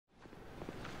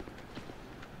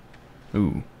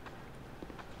Ooh.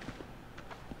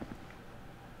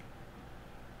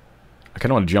 I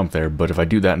kind of want to jump there, but if I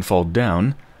do that and fall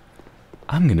down,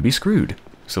 I'm going to be screwed.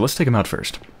 So let's take him out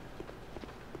first.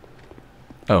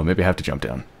 Oh, maybe I have to jump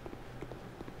down.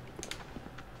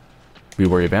 Be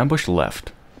wary of ambush,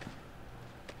 left.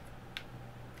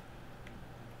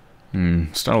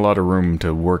 It's not a lot of room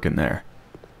to work in there.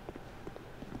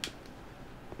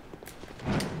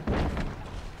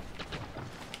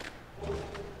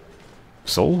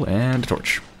 Soul and a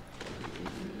torch.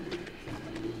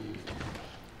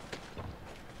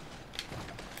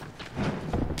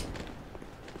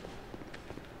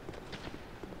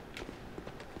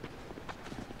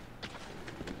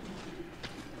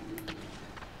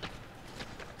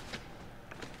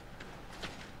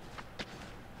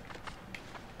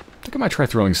 I think I might try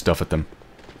throwing stuff at them.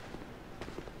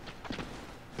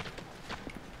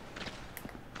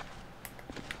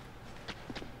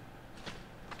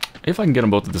 If I can get them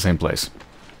both at the same place.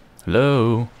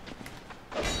 Hello?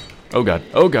 Oh god.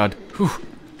 Oh god. Whew.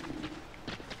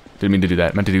 Didn't mean to do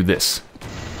that. Meant to do this.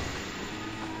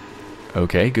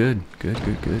 Okay, good. Good,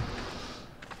 good, good.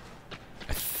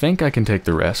 I think I can take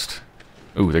the rest.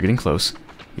 Ooh, they're getting close.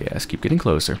 Yes, keep getting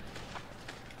closer.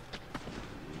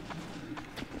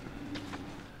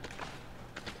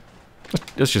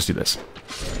 Let's just do this.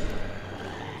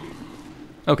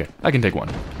 Okay, I can take one.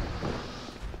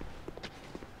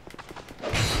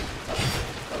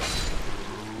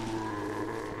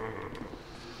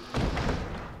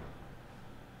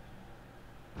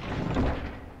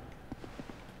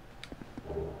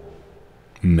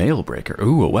 Mail breaker.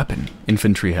 Ooh, a weapon.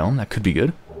 Infantry helm. That could be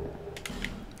good.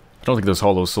 I don't think those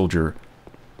hollow soldier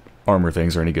armor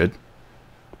things are any good.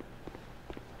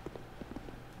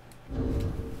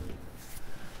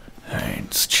 Alright,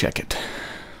 let's check it.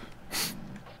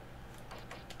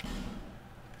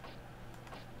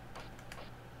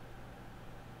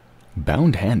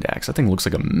 Bound hand axe. That thing looks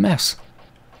like a mess.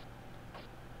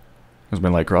 There's my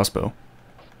light crossbow.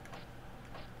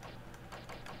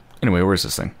 Anyway, where's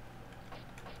this thing?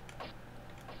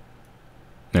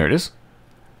 There it is.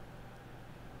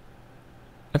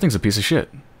 That thing's a piece of shit.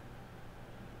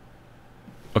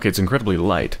 Okay, it's incredibly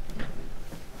light.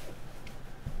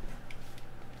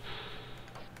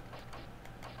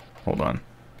 Hold on.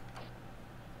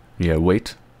 Yeah,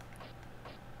 wait.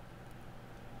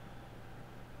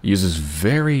 Uses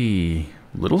very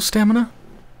little stamina?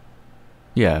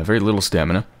 Yeah, very little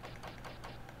stamina.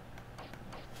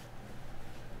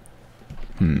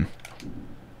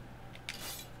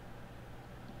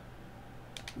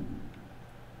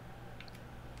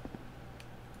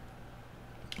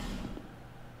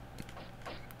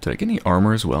 Did I get any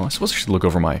armor as well? I suppose I should look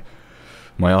over my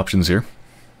options here.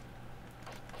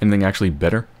 Anything actually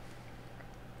better?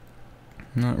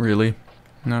 Not really.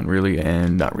 Not really,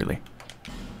 and not really.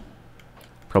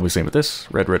 Probably same with this.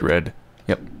 Red, red, red.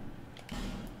 Yep.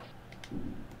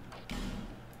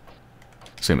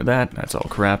 Same with that. That's all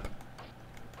crap.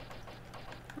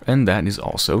 And that is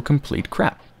also complete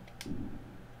crap.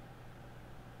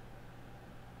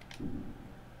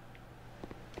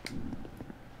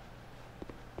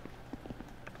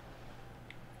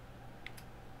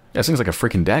 Yeah, this thing's like a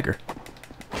freaking dagger.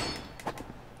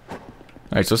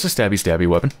 Alright, so it's a stabby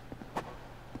weapon.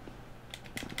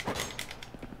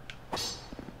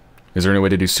 Is there any way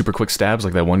to do super quick stabs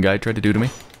like that one guy tried to do to me?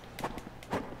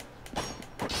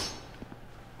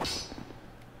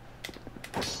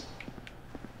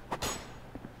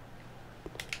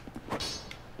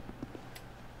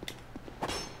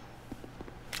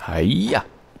 Hiya!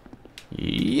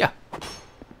 Yeah!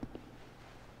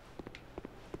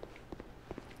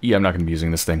 Yeah, I'm not going to be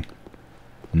using this thing.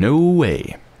 No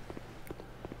way.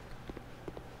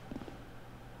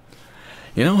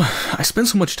 You know, I spend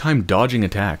so much time dodging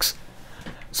attacks.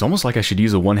 It's almost like I should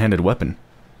use a one-handed weapon.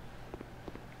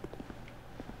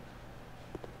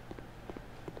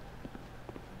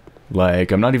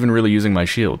 Like, I'm not even really using my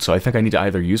shield, so I think I need to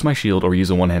either use my shield or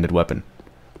use a one-handed weapon.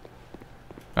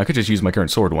 I could just use my current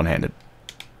sword one-handed.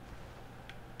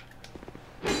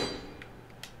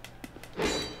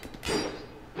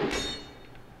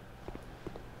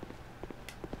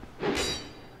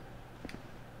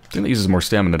 I think that uses more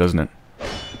stamina, doesn't it?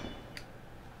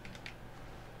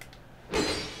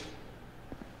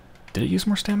 Did it use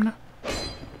more stamina?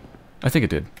 I think it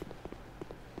did.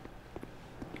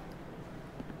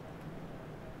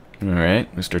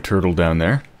 Alright, Mr. Turtle down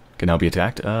there can now be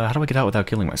attacked. How do I get out without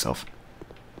killing myself?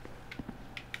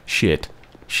 Shit.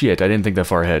 Shit, I didn't think that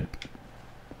far ahead.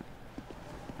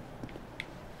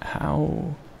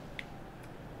 How?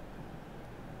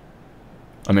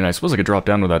 I mean, I suppose I could drop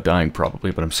down without dying,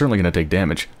 probably, but I'm certainly going to take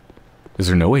damage. Is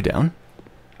there no way down?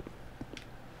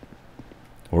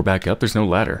 Or back up? There's no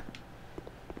ladder.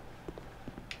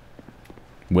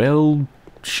 Well,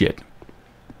 shit.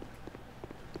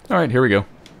 Alright, here we go.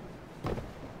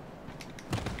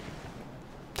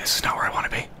 This is not where I want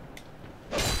to be.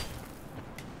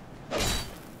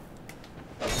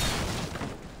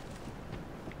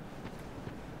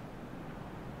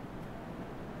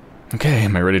 Okay,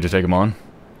 am I ready to take him on?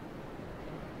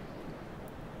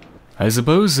 I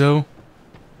suppose so.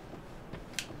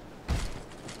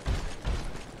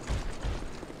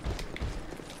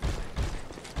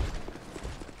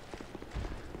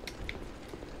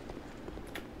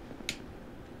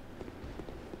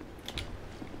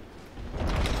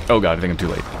 Oh god, I think I'm too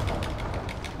late.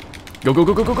 Go, go,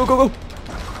 go, go, go, go, go, go!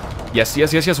 Yes,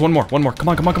 yes, yes, yes, one more, one more. Come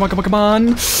on, come on, come on, come on, come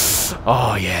on!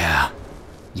 Oh, yeah.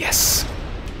 Yes.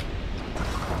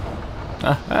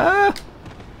 Ah.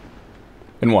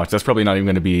 And watch, that's probably not even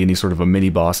going to be any sort of a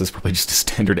mini-boss. That's probably just a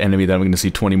standard enemy that I'm going to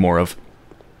see 20 more of.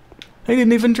 I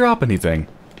didn't even drop anything.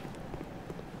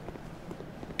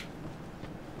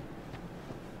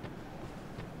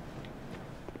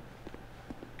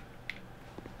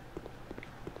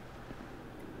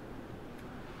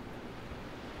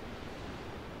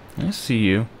 I see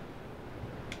you.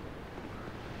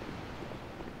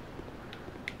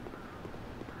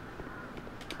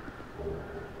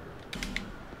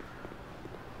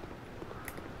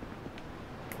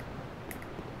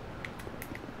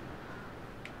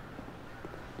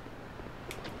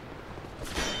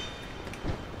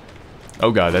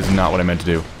 Oh god, that's not what I meant to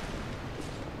do.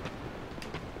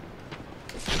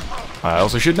 I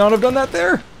also should not have done that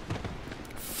there.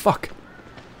 Fuck.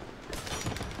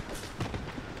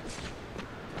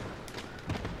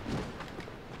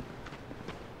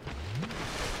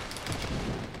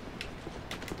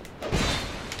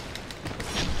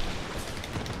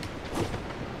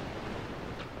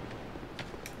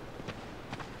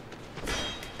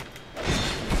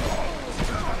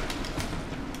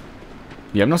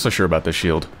 Yeah, I'm not so sure about this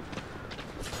shield.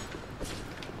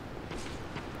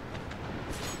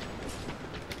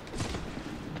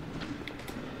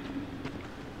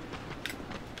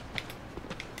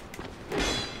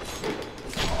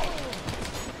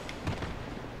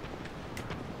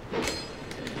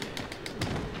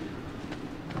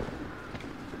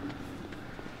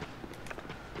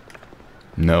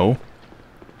 No.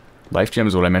 Life gem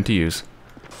is what I meant to use.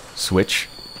 Switch.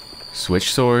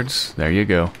 Switch swords. There you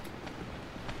go.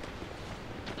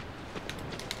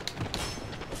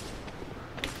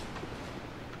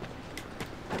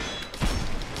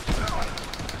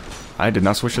 I did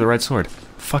not switch to the right sword.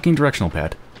 Fucking directional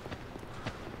pad.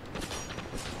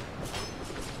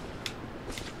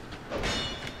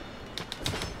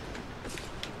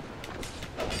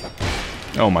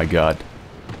 Oh my god.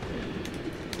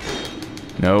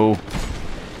 No.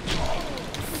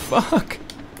 Fuck.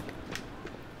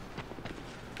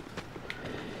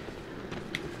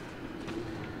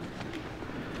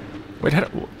 Wait,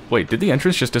 wait, did the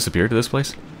entrance just disappear to this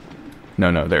place? No,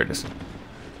 no, there it is.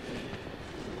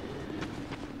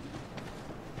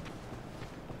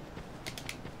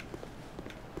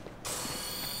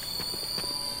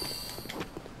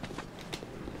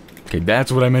 Okay,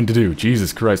 that's what I meant to do.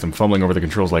 Jesus Christ, I'm fumbling over the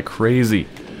controls like crazy.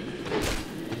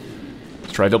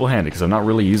 Let's try double-handed, because I'm not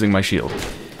really using my shield.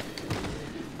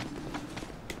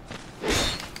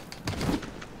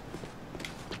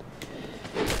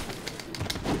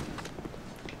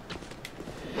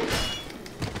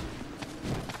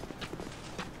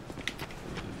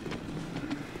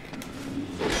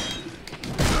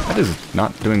 That is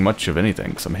not doing much of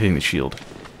anything, because I'm hitting the shield.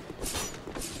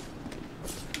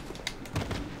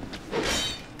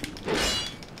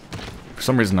 For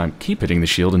some reason, I keep hitting the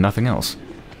shield and nothing else.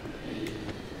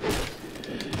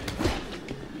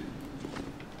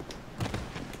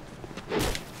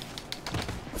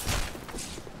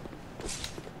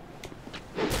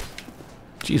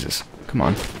 Jesus, come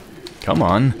on. Come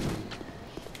on.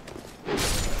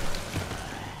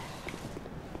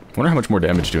 Wonder how much more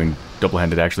damage doing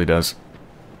double-handed actually does.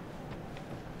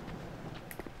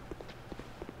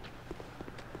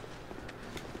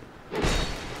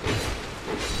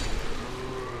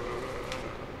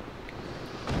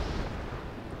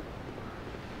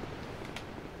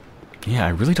 Yeah, I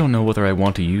really don't know whether I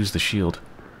want to use the shield.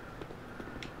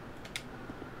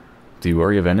 Do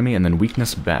worry of enemy and then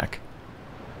weakness back.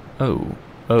 Oh.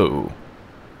 Oh.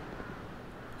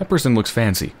 That person looks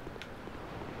fancy.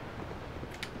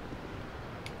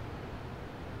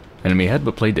 Enemy head,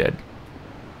 but play dead.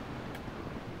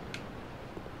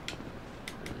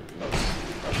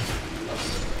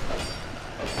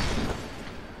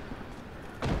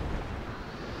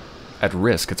 at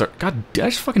risk. It's our... God, did I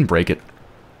just fucking break it?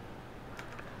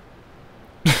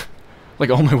 Like,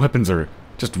 all my weapons are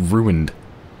just ruined.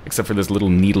 Except for this little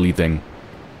needly thing.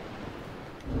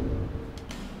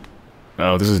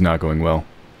 Oh, this is not going well.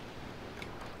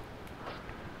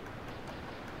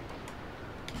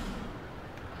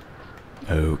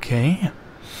 Okay.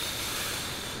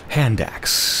 Hand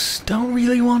axe. Don't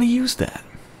really want to use that.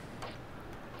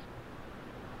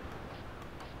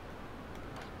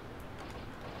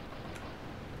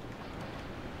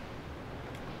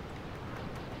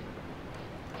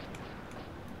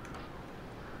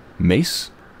 Mace?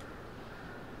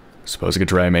 Suppose I could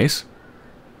try a mace?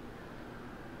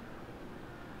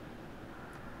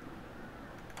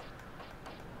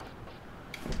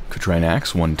 Could try an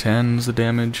axe. 110 is the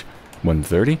damage.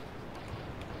 130?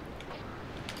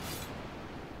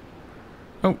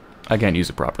 Oh, I can't use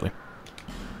it properly.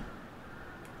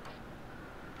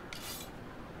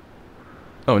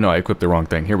 Oh no, I equipped the wrong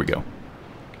thing. Here we go.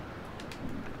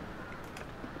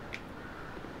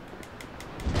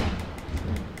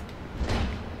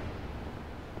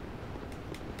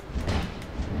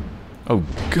 Oh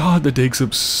god, that takes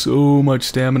up so much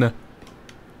stamina.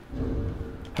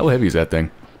 How heavy is that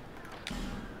thing?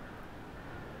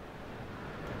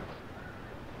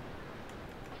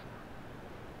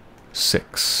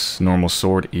 Six. Normal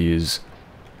sword is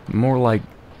more like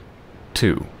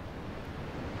 2.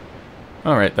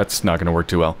 Alright, that's not going to work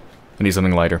too well. I need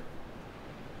something lighter.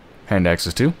 Hand axe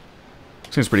is 2.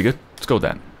 Seems pretty good. Let's go with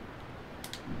that.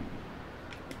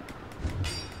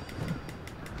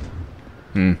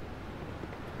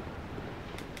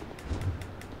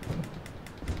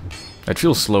 It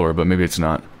feels slower, but maybe it's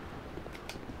not.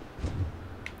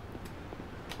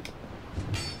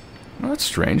 Well, that's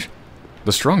strange.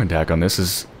 The strong attack on this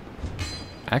is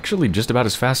actually just about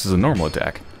as fast as a normal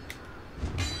attack.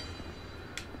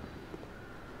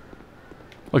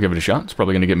 I'll give it a shot. It's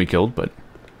probably going to get me killed, but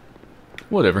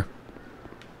whatever.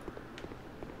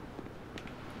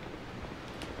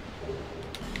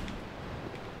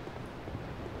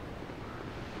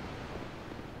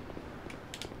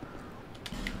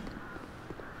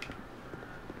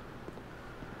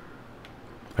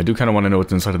 I do kind of want to know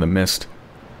what's inside of the mist,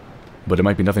 but it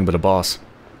might be nothing but a boss.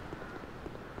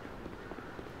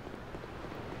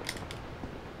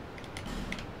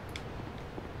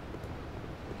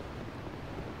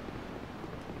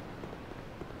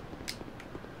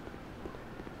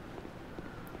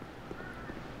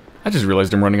 I just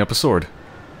realized I'm running up a sword.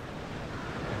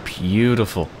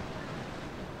 Beautiful.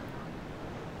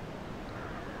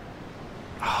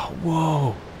 Oh,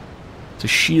 whoa. It's a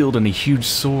shield and a huge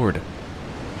sword.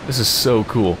 This is so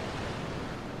cool.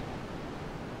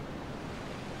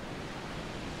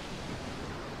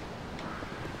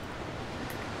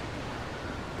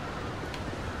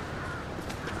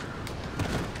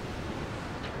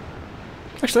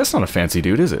 Actually, that's not a fancy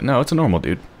dude, is it? No, it's a normal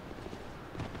dude.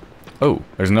 Oh,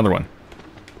 there's another one.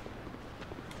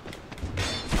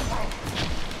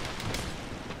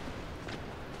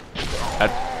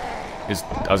 That is...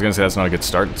 I was gonna say that's not a good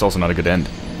start. It's also not a good end.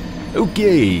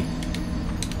 Okay!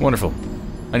 Wonderful.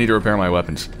 I need to repair my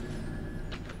weapons.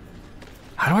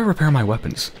 How do I repair my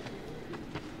weapons?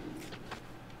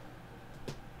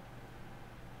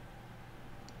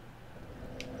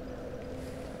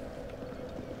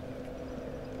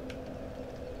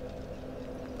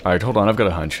 Alright, hold on, I've got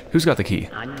a hunch. Who's got the key?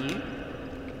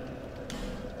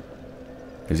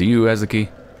 Is it you who has the key?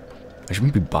 I should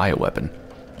maybe buy a weapon.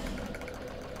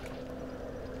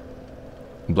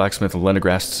 Blacksmith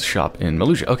Lennegrast's shop in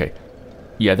Malusia. Okay.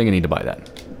 Yeah, I think I need to buy that.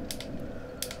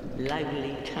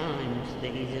 Lively times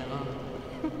these are.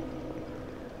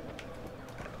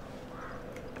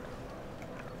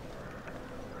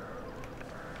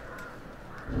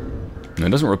 No, it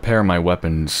doesn't repair my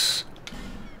weapons.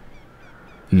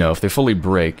 No, if they fully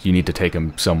break, you need to take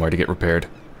them somewhere to get repaired.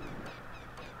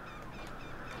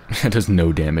 It does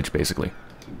no damage, basically.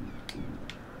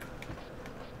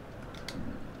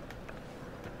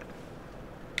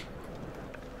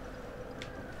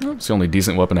 Well, it's the only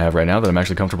decent weapon I have right now that I'm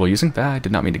actually comfortable using. I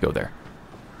did not mean to go there.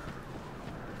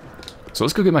 So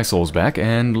let's go get my souls back,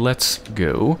 and let's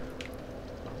go...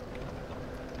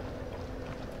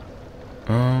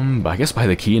 I guess buy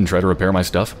the key and try to repair my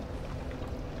stuff.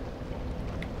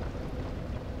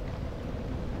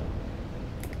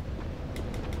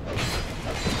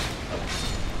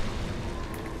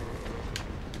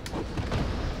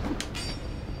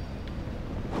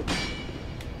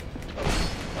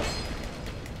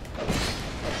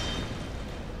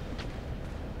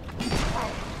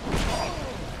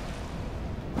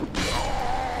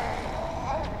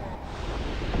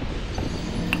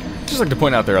 Just like to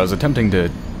point out there, I was attempting to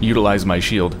utilize my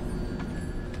shield.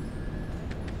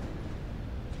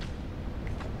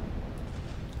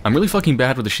 I'm really fucking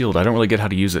bad with the shield. I don't really get how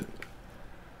to use it.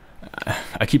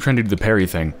 I keep trying to do the parry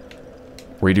thing,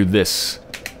 where you do this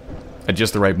at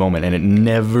just the right moment, and it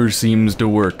never seems to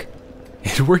work.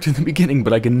 It worked in the beginning,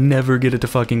 but I can never get it to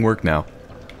fucking work now.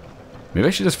 Maybe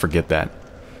I should just forget that.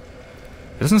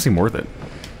 It doesn't seem worth it.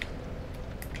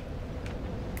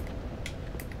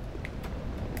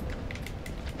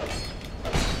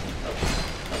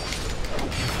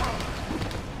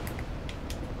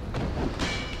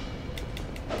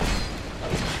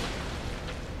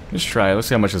 Let's try it. Let's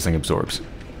see how much this thing absorbs.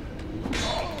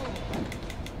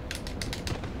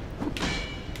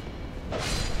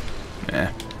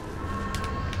 Eh.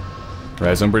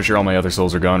 Right, so I'm pretty sure all my other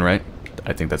souls are gone, right?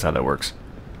 I think that's how that works.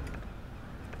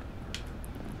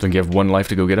 Don't you have one life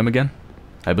to go get him again?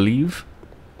 I believe?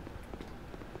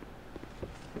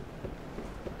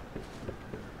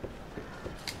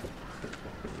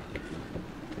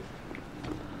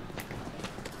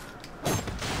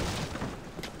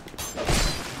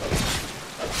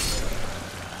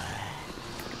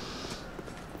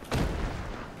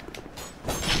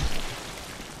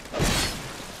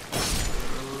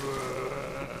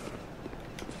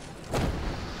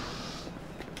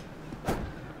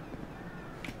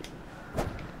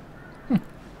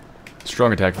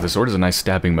 Strong attack with the sword is a nice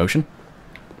stabbing motion.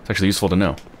 It's actually useful to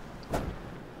know.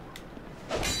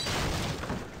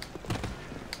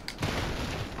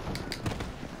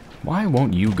 Why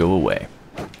won't you go away?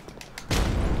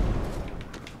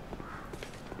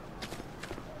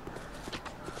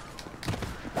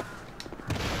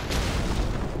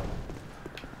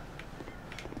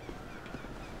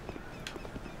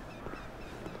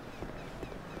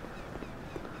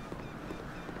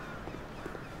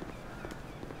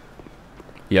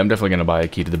 Yeah, I'm definitely gonna buy a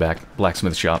key to the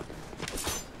blacksmith shop.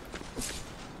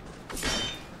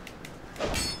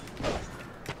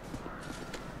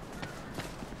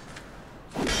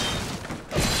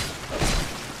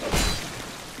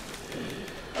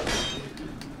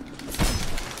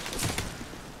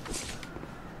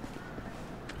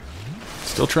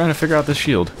 Still trying to figure out this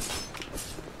shield.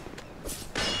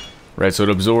 Right, so it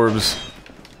absorbs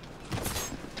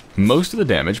most of the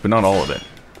damage, but not all of it.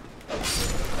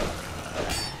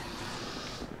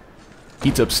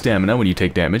 Heats up stamina when you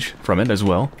take damage from it as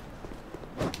well.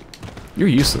 You're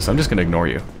useless. I'm just going to ignore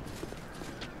you.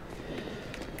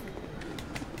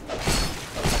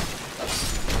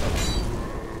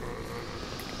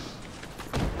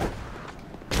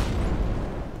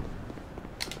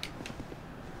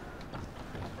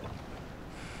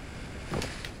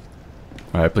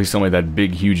 Alright, please tell me that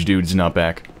big, huge dude's not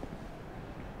back.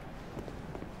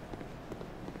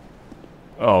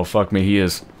 Oh, fuck me, he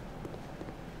is.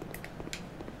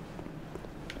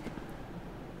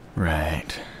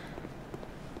 Right.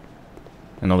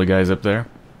 And all the guys up there?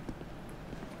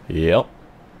 Yep.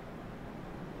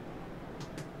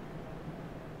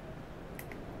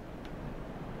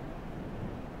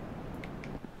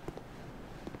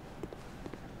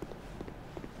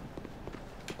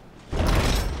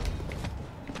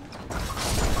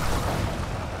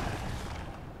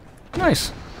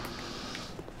 Nice.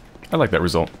 I like that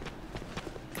result.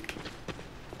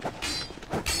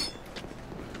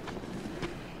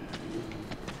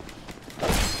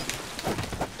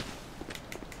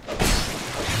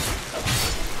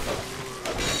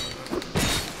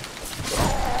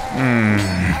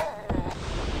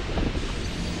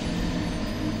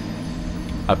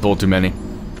 I pulled too many.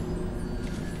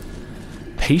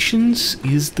 Patience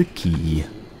is the key.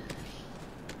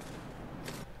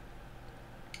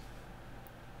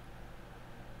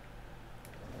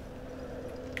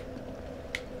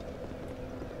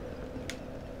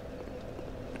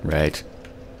 Right.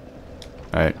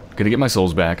 Alright, gonna get my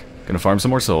souls back. Gonna farm some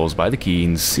more souls, buy the key,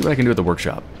 and see what I can do at the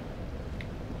workshop.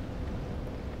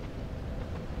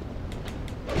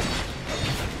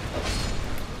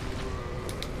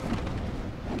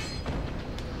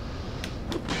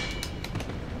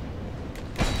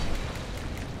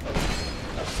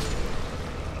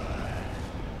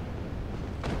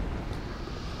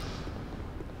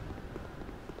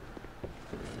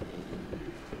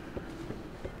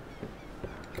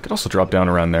 Could also drop down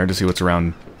around there to see what's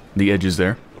around the edges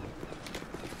there.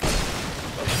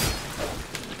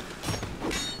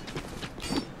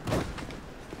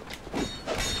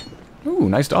 Ooh,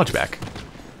 nice dodge back.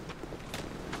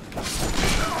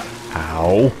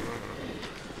 Ow.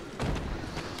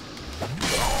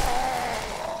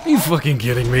 Are you fucking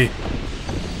kidding me?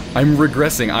 I'm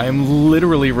regressing. I am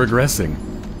literally regressing.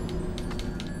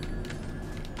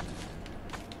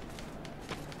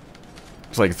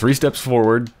 It's like 3 steps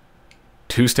forward,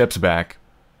 2 steps back,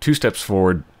 2 steps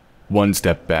forward, 1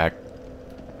 step back.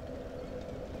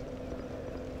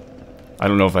 I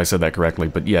don't know if I said that correctly,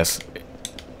 but yes.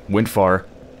 Went far,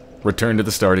 returned to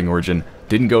the starting origin,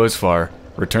 didn't go as far,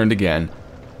 returned again,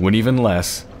 went even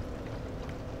less.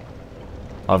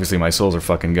 Obviously my souls are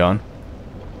fucking gone.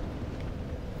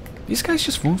 These guys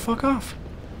just won't fuck off.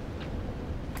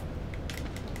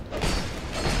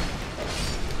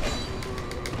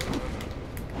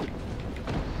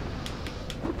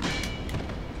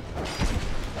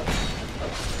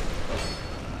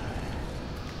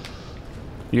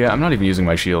 Yeah, I'm not even using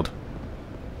my shield.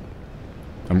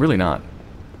 I'm really not.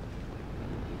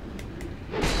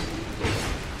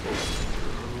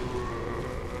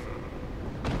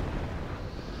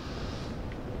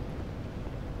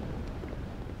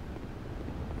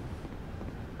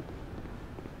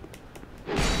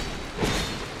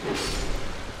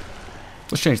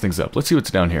 Let's change things up. Let's see what's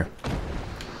down here.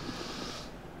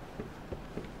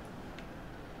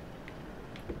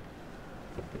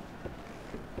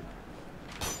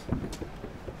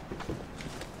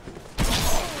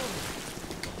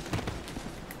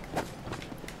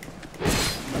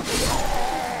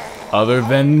 Other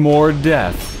than more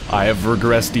death, I have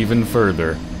regressed even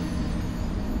further.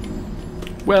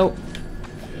 Well...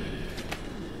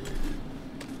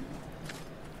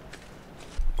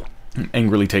 I'm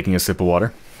angrily taking a sip of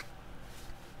water.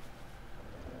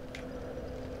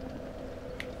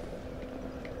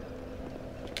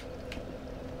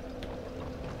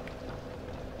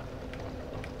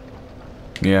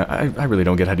 Yeah, I really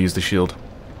don't get how to use the shield.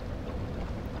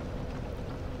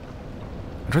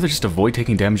 I'd rather just avoid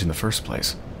taking damage in the first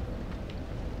place.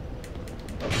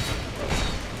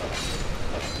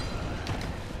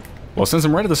 Well, since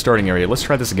I'm right at the starting area, let's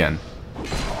try this again.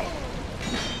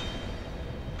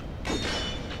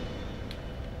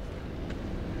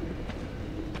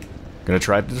 Gonna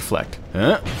try to deflect.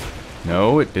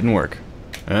 No, it didn't work.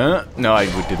 No, I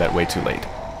did that way too late.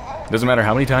 Doesn't matter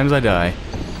how many times I die.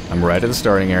 I'm right at the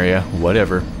starting area,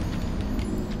 whatever.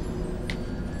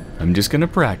 I'm just gonna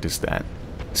practice that.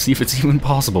 See if it's even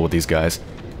possible with these guys.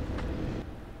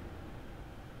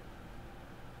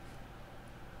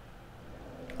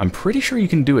 I'm pretty sure you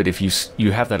can do it if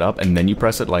you have that up and then you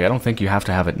press it. Like, I don't think you have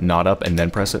to have it not up and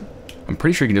then press it. I'm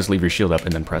pretty sure you can just leave your shield up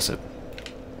and then press it.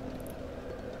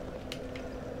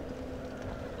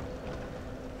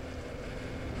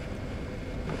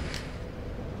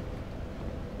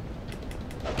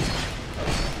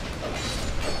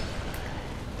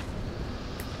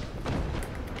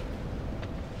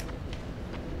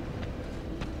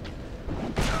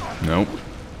 Nope.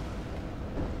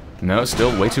 No,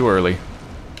 still way too early.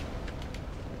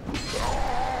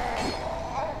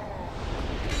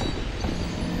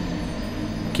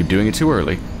 Keep doing it too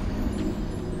early.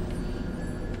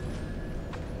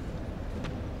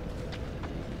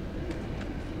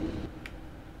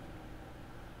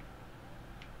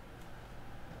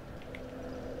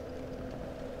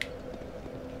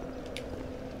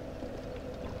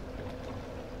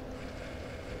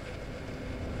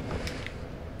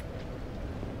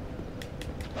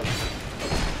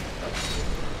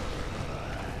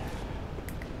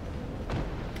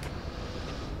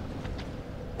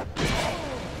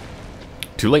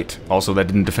 Too late. Also, that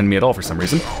didn't defend me at all for some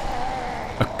reason.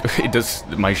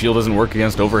 My shield doesn't work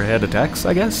against overhead attacks,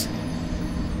 I guess?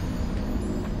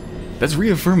 That's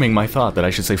reaffirming my thought that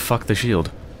I should say fuck the shield.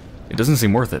 It doesn't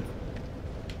seem worth it.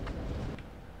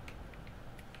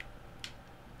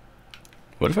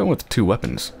 What if I went with 2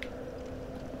 weapons?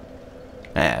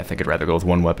 I think I'd rather go with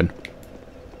 1 weapon.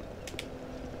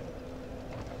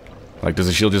 Like, does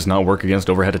the shield just not work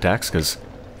against overhead attacks? Because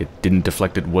it didn't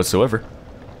deflect it whatsoever.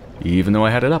 Even though I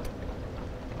had it up.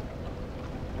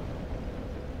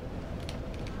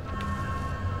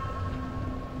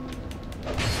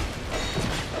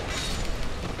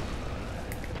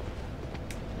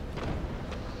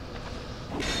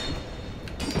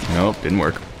 Nope, didn't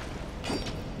work.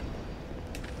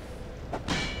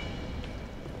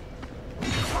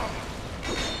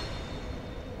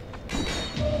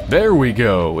 There we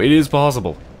go. It is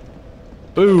possible.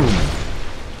 Boom.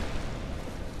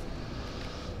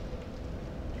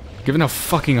 Given how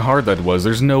fucking hard that was,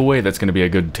 there's no way that's going to be a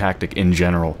good tactic in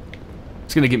general.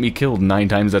 It's going to get me killed 9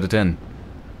 times out of 10.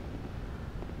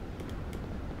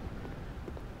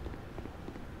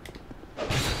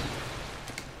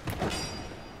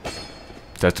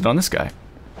 Test it on this guy.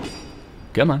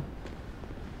 Come on.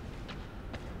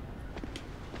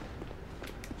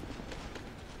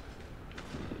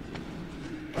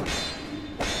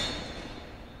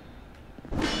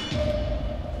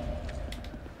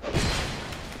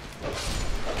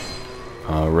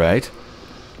 Alright.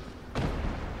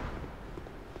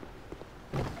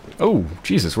 Oh,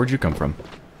 Jesus, where'd you come from?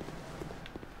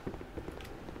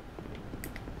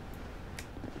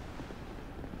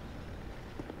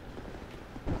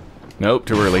 Nope,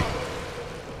 too early.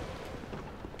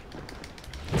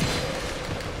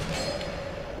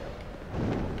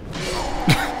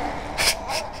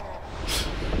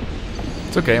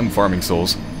 It's okay, I'm farming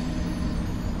souls.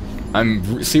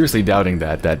 I'm seriously doubting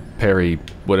that parry,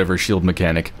 whatever, shield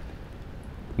mechanic,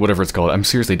 whatever it's called, I'm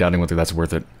seriously doubting whether that's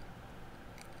worth it.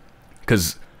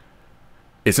 Because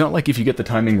it's not like if you get the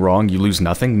timing wrong, you lose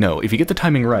nothing. No, if you get the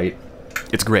timing right,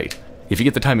 it's great. If you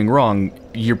get the timing wrong,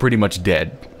 you're pretty much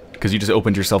dead. Because you just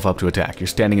opened yourself up to attack. You're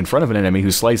standing in front of an enemy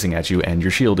who's slicing at you, and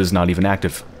your shield is not even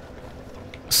active.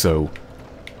 So,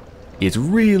 it's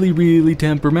really, really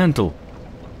temperamental.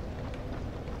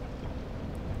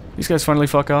 These guys finally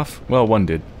fuck off? Well, one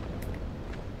did.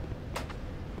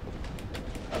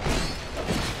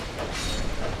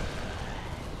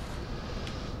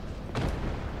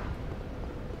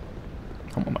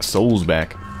 I want my souls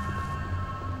back.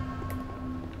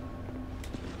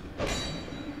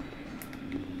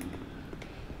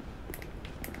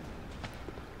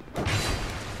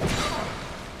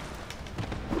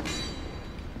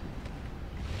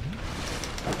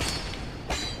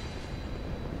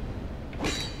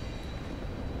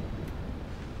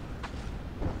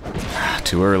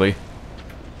 Too early.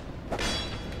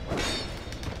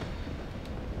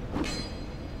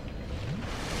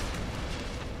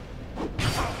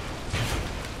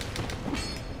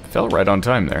 Fell right on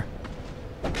time there.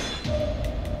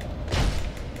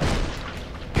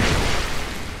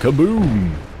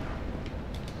 Kaboom!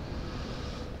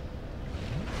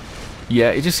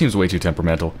 Yeah, it just seems way too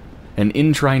temperamental. And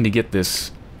in trying to get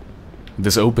this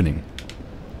opening,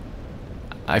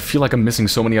 I feel like I'm missing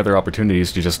so many other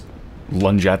opportunities to just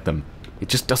lunge at them. It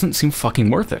just doesn't seem fucking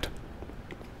worth it.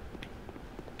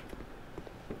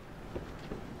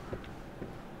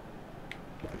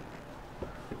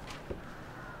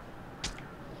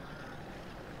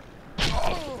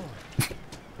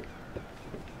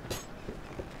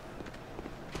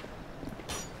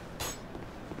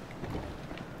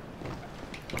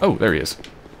 Oh, there he is.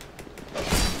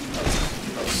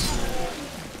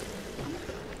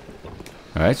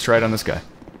 Alright, let's try it on this guy.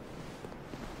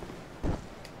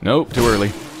 Nope, too early.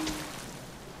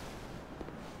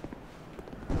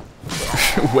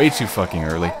 Way too fucking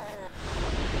early.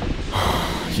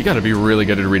 You gotta be really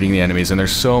good at reading the enemies, and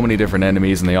there's so many different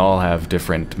enemies, and they all have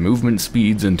different movement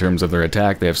speeds in terms of their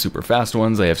attack. They have super fast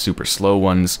ones, they have super slow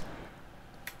ones.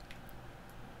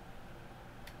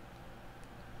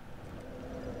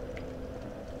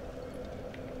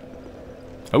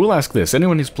 I will ask this,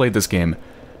 anyone who's played this game,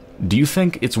 do you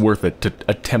think it's worth it to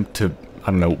attempt to,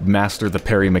 I don't know, master the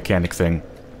parry mechanic thing?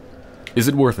 Is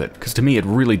it worth it? Because to me it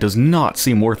really does not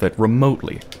seem worth it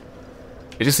remotely.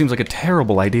 It just seems like a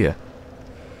terrible idea.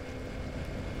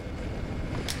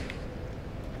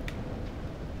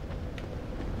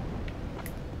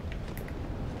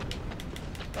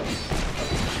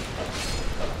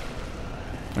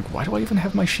 Like, why do I even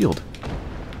have my shield?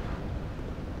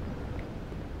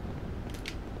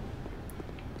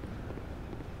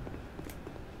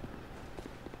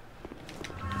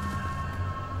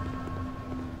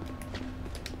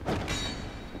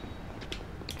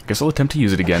 Guess I'll attempt to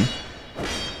use it again.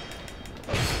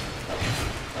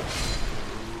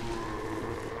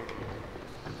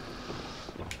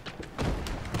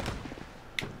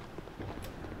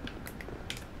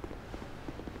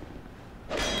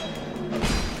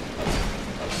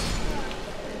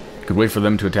 Could wait for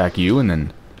them to attack you and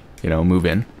then, you know, move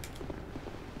in.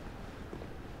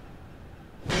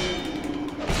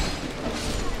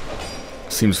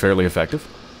 Seems fairly effective.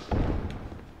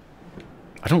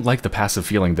 I don't like the passive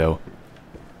feeling, though.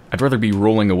 I'd rather be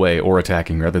rolling away or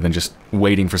attacking rather than just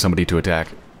waiting for somebody to attack.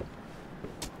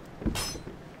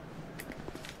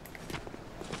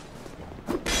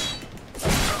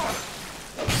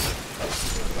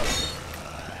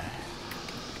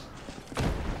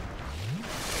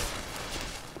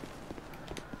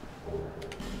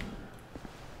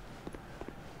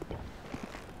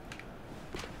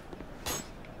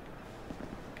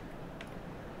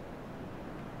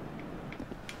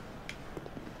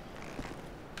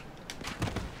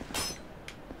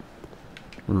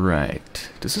 Right.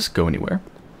 Does this go anywhere?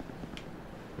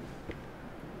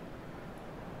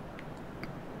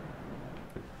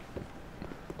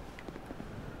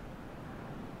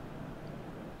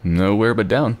 Nowhere but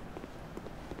down.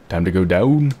 Time to go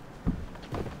down.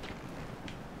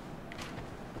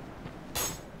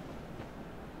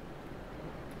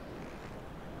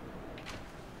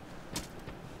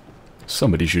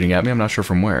 Somebody's shooting at me, I'm not sure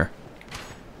from where.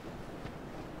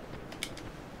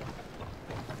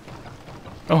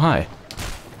 Oh, hi.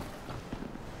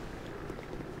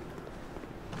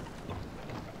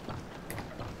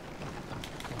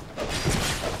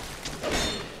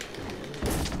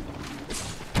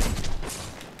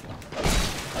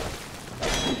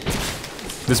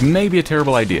 This may be a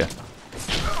terrible idea.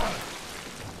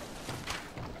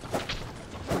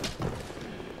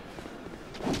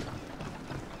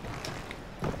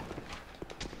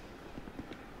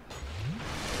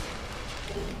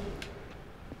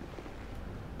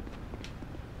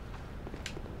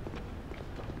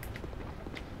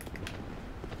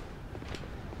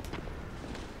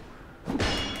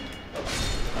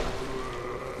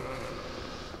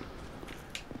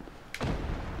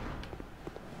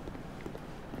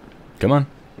 Come on.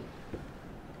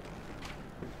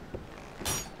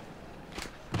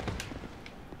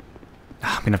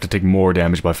 I'm gonna have to take more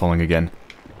damage by falling again.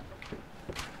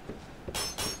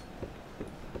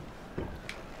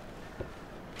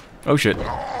 Oh shit.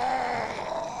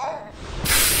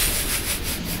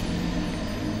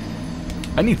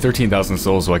 I need 13,000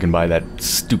 souls so I can buy that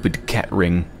stupid cat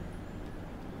ring.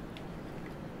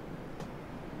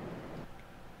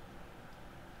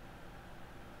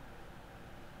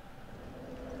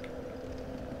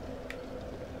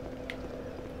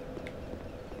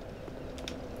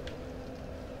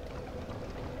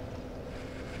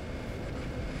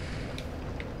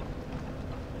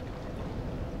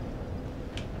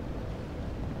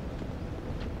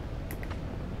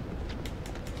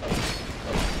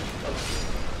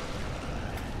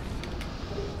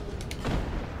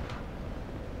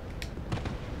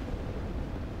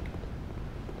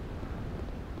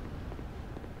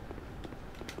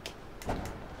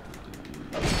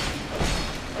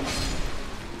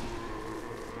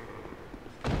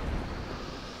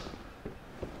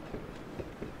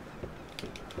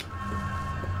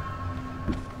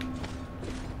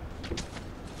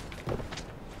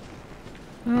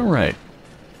 Alright.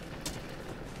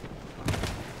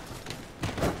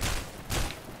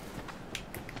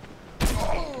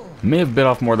 May have bit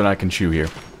off more than I can chew here.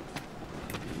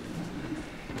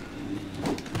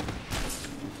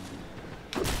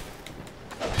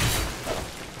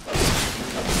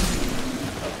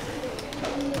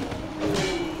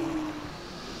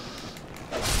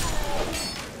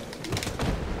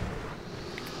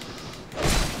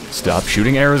 Stop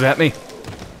shooting arrows at me.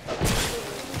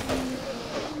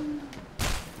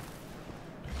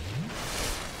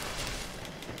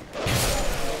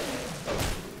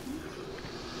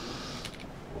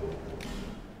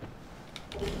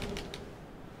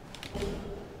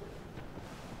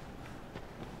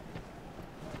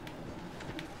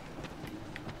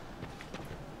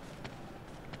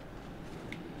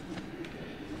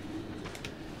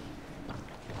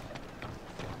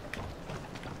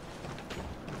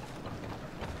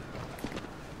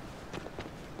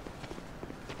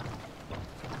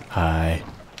 Hi.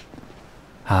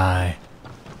 Hi.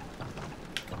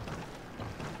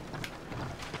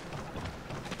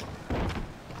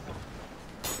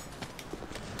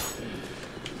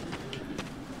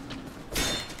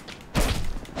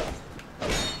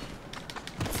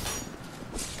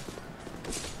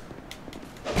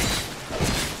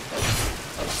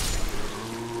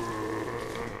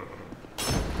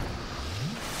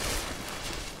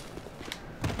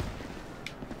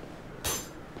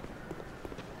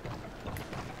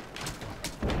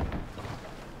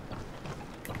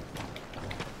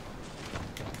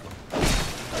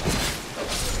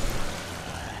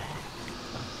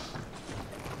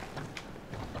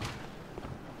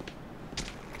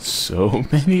 So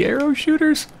many arrow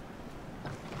shooters?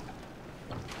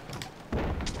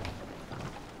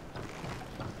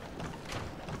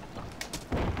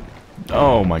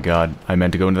 Oh my god, I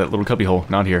meant to go into that little cubby hole,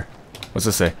 not here. What's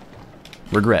this say?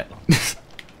 Regret.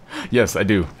 Yes, I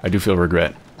do. I do feel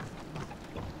regret.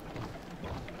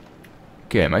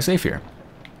 Okay, am I safe here?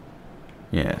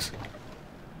 Yes.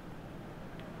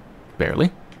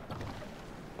 Barely.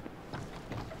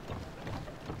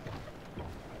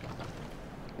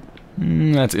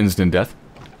 That's instant death.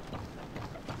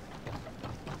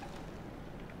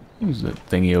 There's a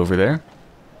thingy over there.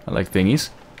 I like thingies.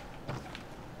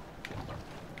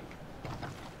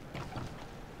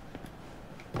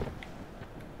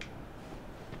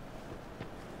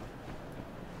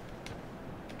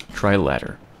 Try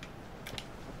ladder.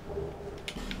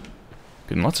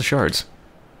 Getting lots of shards.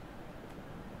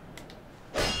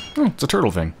 Oh, it's a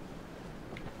turtle thing.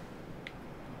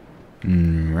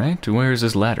 Right, where is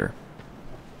this ladder?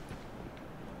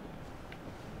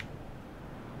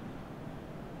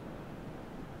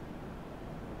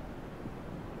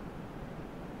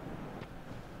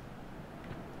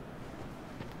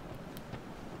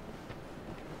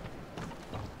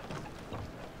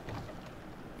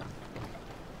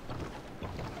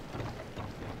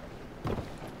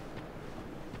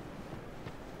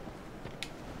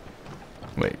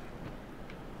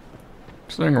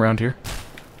 Something around here?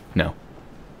 No.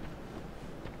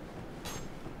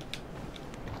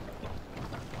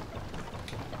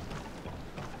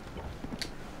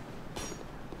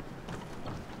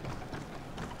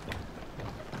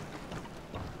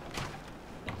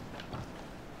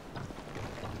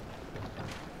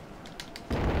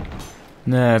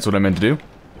 Nah, that's what I meant to do.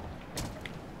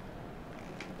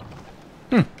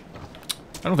 I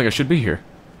don't think I should be here.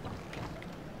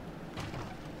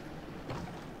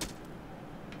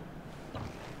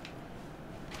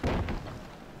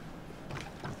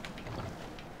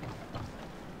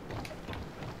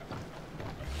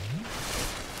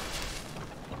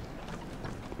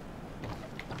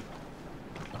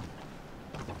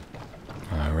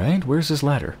 Alright, where's this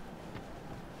ladder?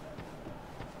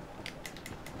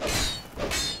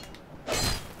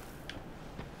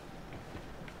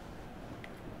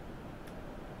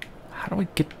 How do we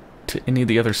get to any of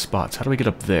the other spots? How do we get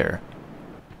up there?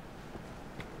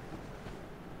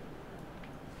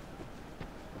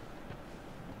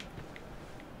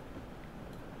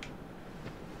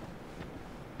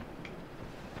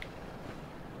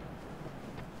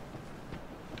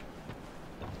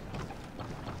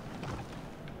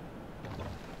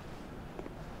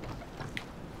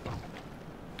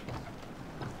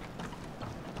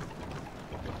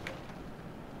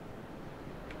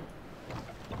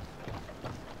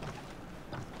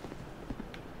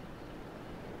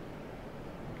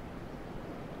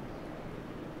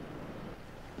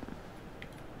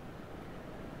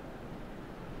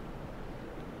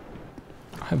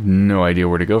 I have no idea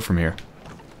where to go from here.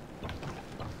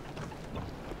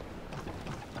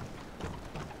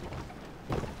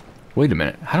 Wait a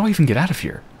minute, how do I even get out of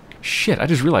here? Shit, I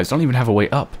just realized I don't even have a way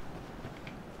up.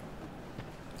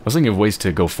 I was thinking of ways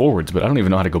to go forwards, but I don't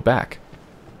even know how to go back.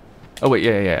 Oh wait,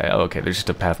 yeah. Oh, okay, there's just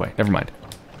a pathway. Never mind.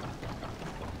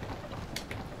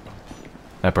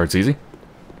 That part's easy.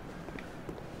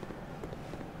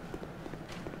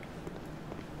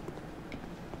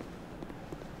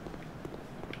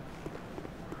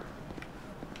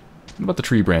 What about the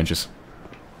tree branches?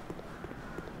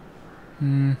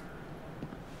 I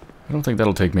don't think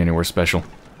that'll take me anywhere special.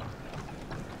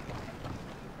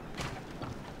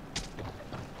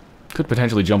 Could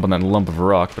potentially jump on that lump of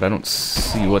rock, but I don't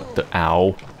see what the...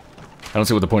 Ow. I don't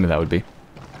see what the point of that would be.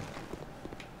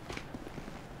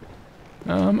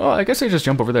 Oh, I guess I just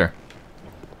jump over there.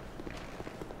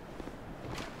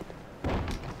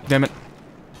 Damn it.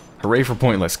 Hooray for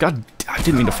pointless. God, I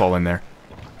didn't mean to fall in there.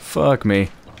 Fuck me.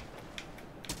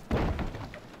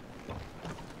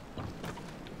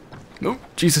 Oh,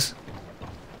 Jesus.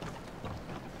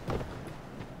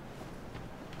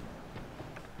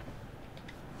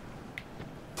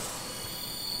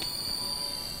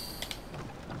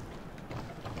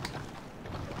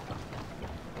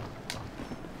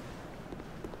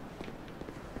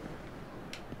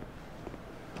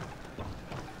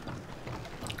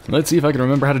 Let's see if I can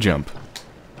remember how to jump.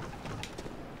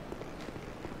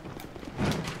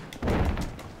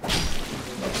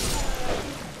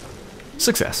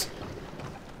 Success.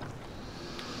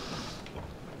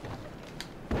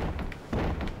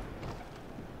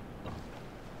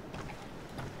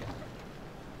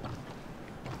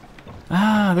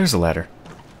 Ah, there's a ladder.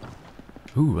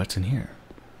 Ooh, what's in here?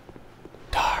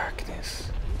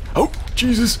 Darkness. Oh,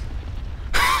 Jesus!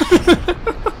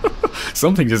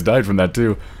 Something just died from that,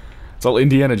 too. It's all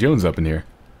Indiana Jones up in here.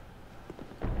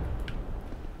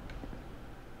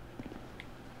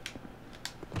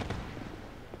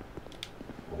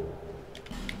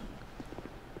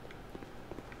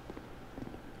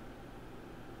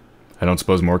 I don't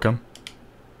suppose more come?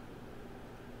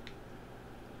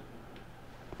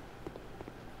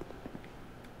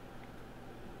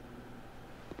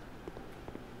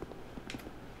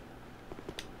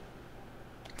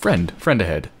 Friend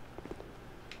ahead.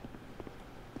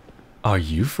 Are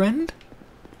you friend?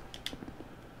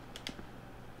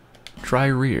 Try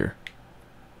rear.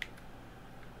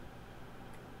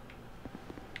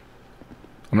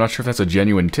 I'm not sure if that's a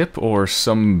genuine tip or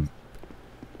some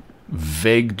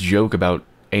vague joke about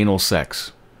anal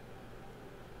sex.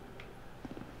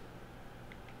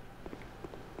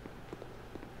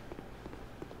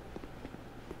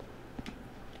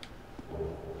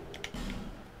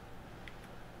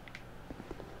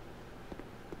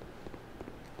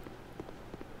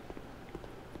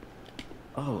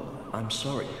 Oh, I'm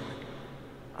sorry.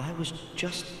 I was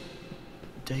just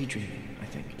daydreaming, I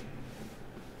think.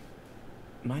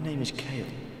 My name is Kale.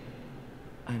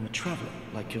 I'm a traveler,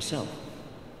 like yourself.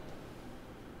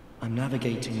 I'm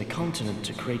navigating the continent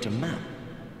to create a map.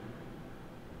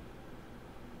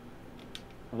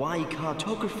 Why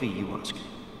cartography, you ask?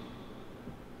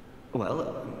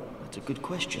 Well, that's a good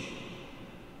question.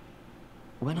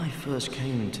 When I first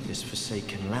came to this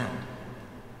forsaken land,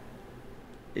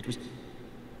 it was...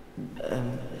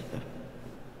 a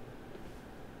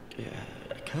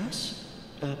curse?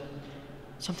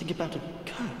 Something about a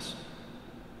curse?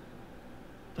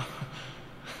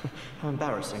 How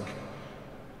embarrassing.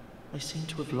 I seem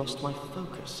to have lost my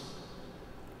focus.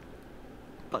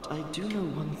 But I do know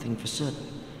one thing for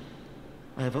certain.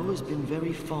 I have always been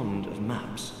very fond of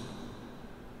maps.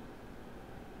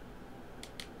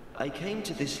 I came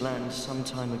to this land some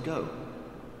time ago.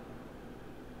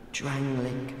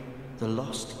 Drangleic, the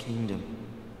Lost Kingdom.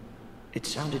 It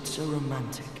sounded so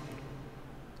romantic.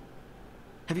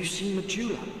 Have you seen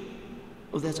Majula?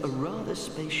 Oh, there's a rather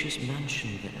spacious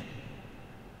mansion there.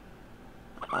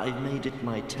 I've made it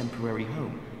my temporary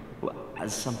home, well,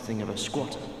 as something of a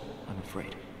squatter, I'm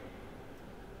afraid.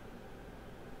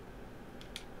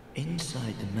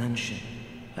 Inside the mansion,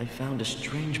 I found a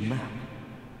strange map,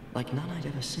 like none I'd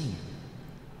ever seen.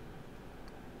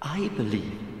 I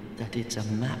believe that it's a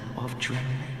map of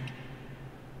Drangleic.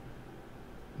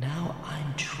 Now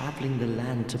I'm traveling the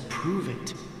land to prove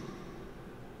it.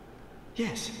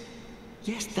 Yes,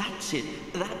 that's it.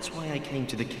 That's why I came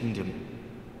to the kingdom.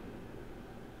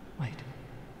 Wait.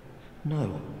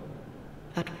 No.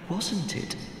 That wasn't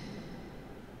it.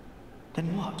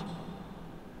 Then what?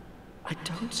 I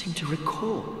don't seem to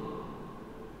recall.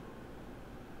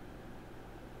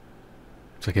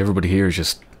 It's like everybody here is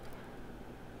just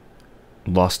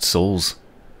lost souls.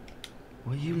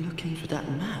 Were you looking for that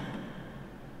map?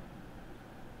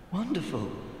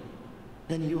 Wonderful.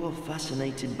 Then you're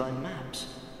fascinated by maps,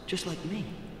 just like me.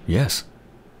 Yes.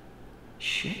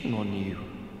 Shame on you.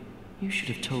 You should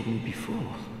have told me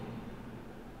before.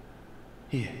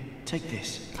 Here, take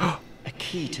this. A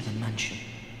key to the mansion.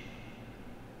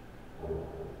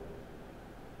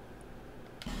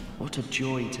 What a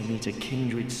joy to meet a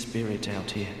kindred spirit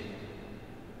out here.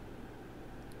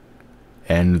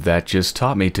 And that just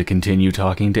taught me to continue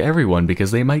talking to everyone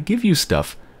because they might give you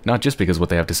stuff, not just because what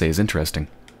they have to say is interesting.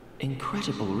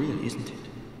 Incredible, really, isn't it?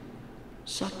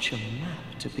 Such a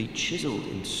map to be chiseled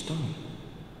in stone.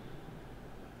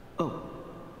 Oh,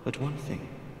 but one thing.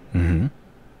 Mm-hmm.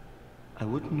 I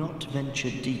would not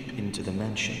venture deep into the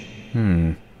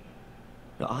mansion.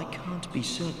 Now, I can't be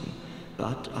certain,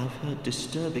 but I've heard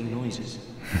disturbing noises.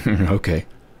 Okay.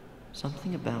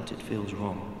 Something about it feels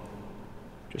wrong.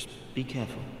 Just be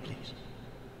careful, please.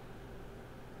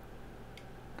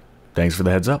 Thanks for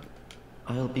the heads up.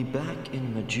 I'll be back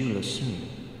in Majula soon.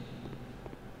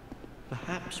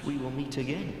 Perhaps we will meet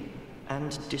again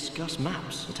and discuss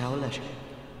maps at our leisure.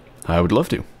 I would love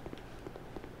to.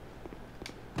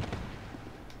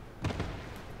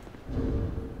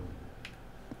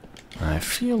 I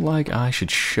feel like I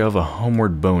should shove a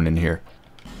homeward bone in here.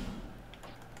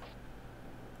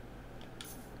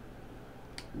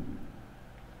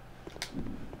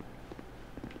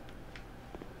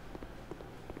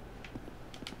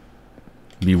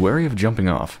 Be wary of jumping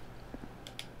off.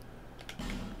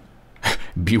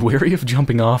 Be wary of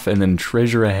jumping off and then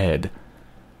treasure ahead.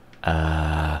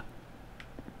 That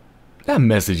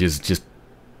message is just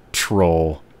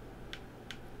troll.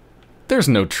 There's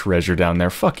no treasure down there,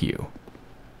 fuck you.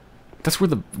 That's where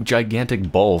the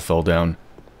gigantic ball fell down.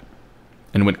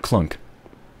 And went clunk.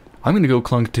 I'm gonna go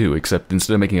clunk too, except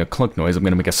instead of making a clunk noise, I'm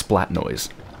gonna make a splat noise.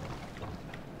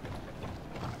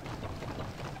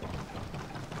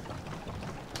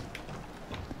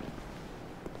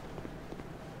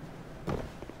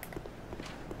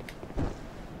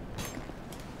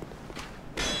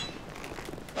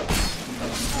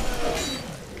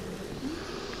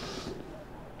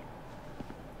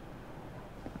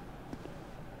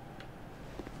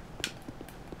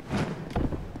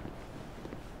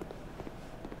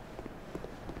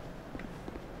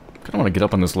 I don't want to get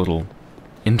up on this little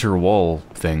interwall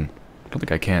thing. I don't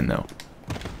think I can, though.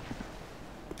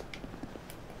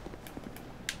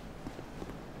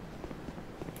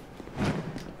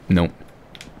 Nope.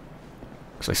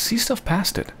 Because I see stuff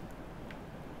past it.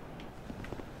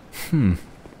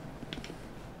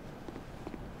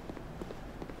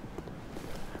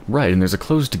 Right, and there's a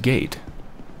closed gate.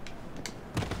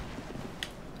 I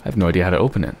have no idea how to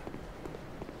open it.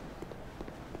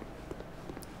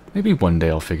 Maybe one day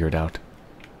I'll figure it out.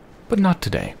 But not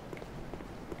today.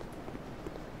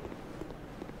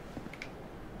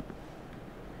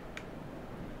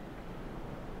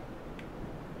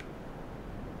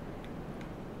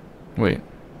 Wait.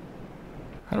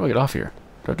 How do I get off here?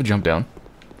 Do I have to jump down?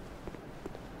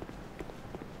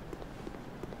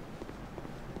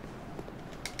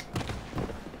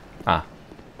 Ah.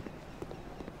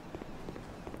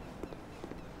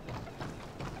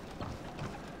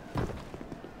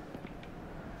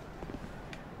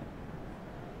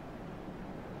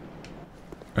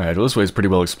 Alright, well, this way is pretty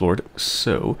well explored,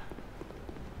 so...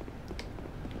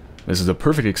 this is a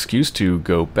perfect excuse to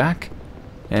go back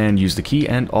and use the key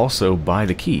and also buy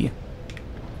the key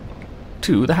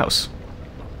to the house.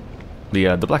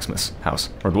 The blacksmith's house,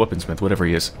 or the weaponsmith, whatever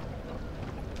he is.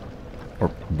 Or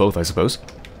both, I suppose.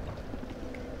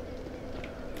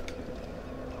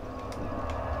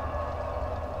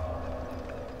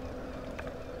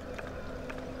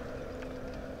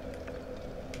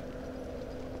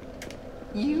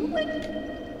 You would?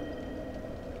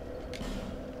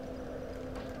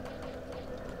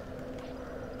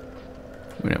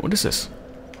 Wait, what is this?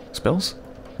 Spells?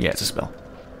 Yeah, it's a spell.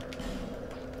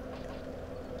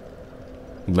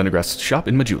 Leningrath's shop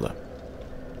in Majula.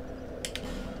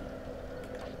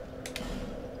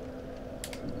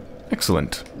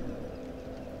 Excellent.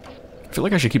 I feel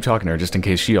like I should keep talking to her just in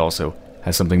case she also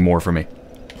has something more for me.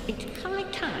 It's high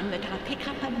time that I pick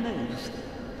up a move.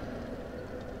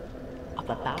 I've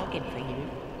a bargain for you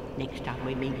next time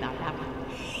we meet, my love.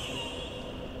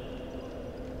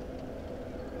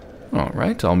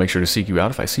 Alright, I'll make sure to seek you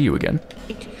out if I see you again.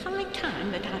 It's high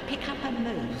time that I pick up a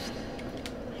move.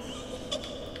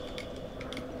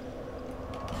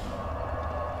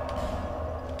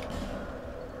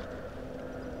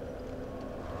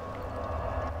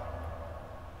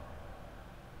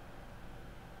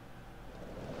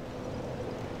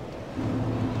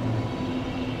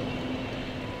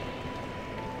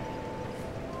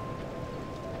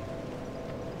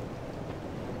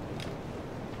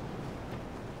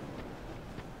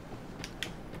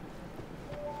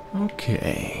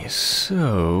 Okay,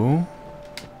 so...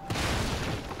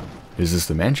 is this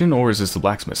the mansion or is this the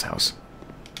blacksmith's house?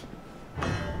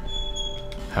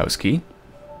 House key.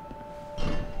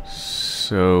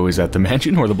 So, is that the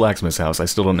mansion or the blacksmith's house? I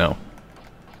still don't know.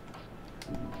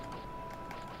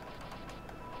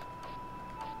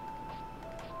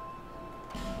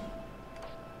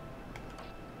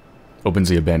 Opens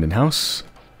the abandoned house.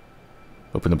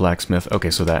 Open the blacksmith. Okay,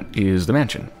 so that is the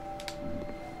mansion.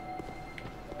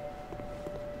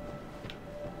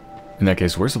 In that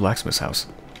case, where's the blacksmith's house?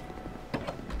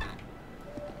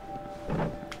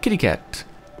 Kitty cat.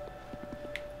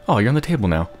 Oh, you're on the table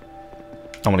now.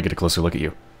 I want to get a closer look at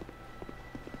you.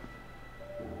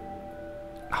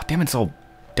 Oh, damn it, it's all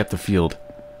depth of field.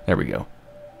 There we go.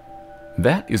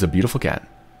 That is a beautiful cat.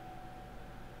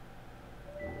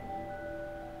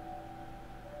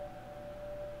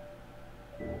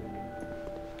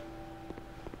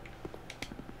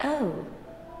 Oh,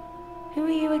 who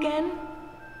are you again?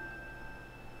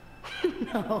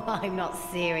 No, I'm not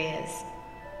serious.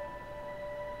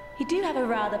 You do have a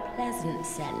rather pleasant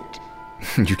scent.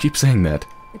 You keep saying that.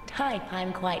 The type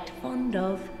I'm quite fond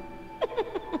of.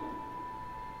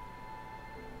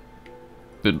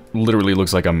 It literally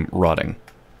looks like I'm rotting.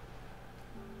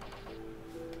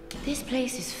 This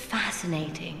place is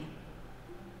fascinating.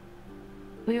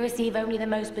 We receive only the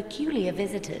most peculiar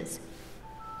visitors.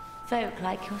 Folk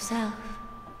like yourself.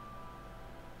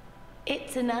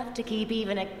 It's enough to keep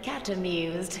even a cat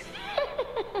amused.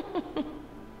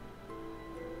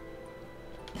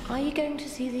 Are you going to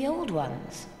see the old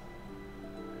ones?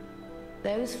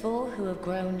 Those four who have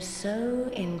grown so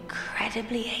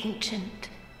incredibly ancient.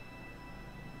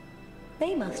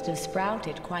 They must have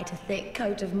sprouted quite a thick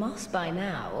coat of moss by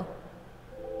now.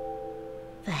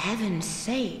 For heaven's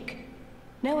sake,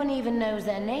 no one even knows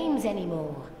their names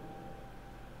anymore.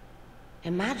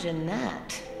 Imagine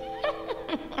that.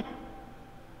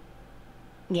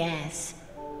 Yes,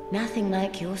 nothing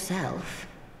like yourself.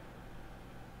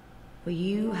 For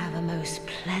you have a most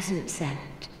pleasant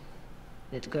scent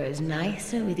that grows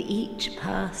nicer with each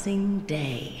passing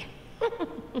day.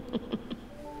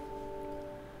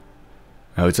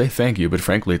 I would say thank you, but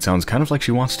frankly it sounds kind of like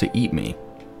she wants to eat me.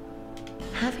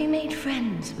 Have you made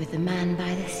friends with the man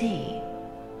by the sea?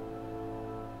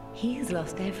 He's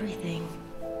lost everything.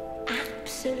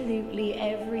 Absolutely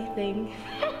everything.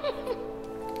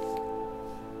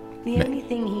 The only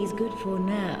thing he's good for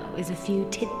now is a few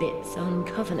tidbits on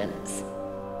covenants.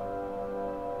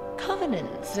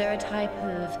 Covenants are a type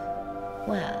of,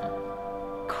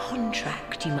 well,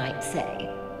 contract, you might say.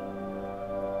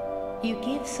 You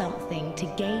give something to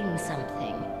gain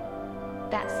something.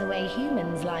 That's the way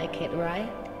humans like it,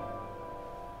 right?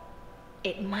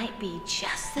 It might be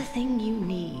just the thing you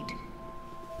need.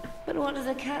 But what does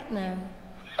a cat know?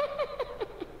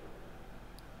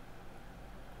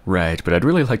 Right, but I'd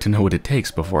really like to know what it takes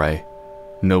before I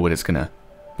know what it's gonna...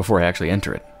 before I actually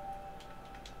enter it.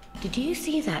 Did you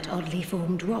see that oddly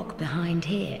formed rock behind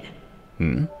here?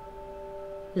 Hmm?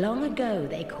 Long ago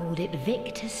they called it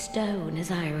Victor's Stone, as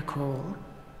I recall.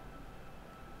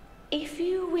 If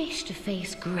you wish to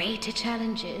face greater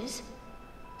challenges,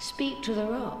 speak to the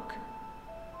rock.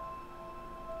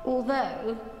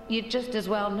 Although, you'd just as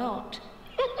well not.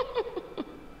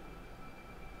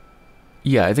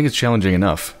 Yeah, I think it's challenging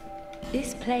enough.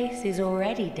 This place is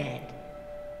already dead.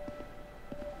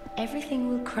 Everything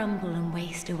will crumble and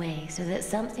waste away so that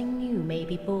something new may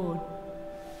be born.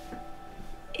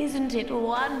 Isn't it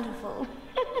wonderful?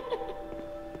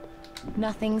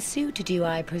 Nothing suited you,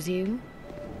 I presume?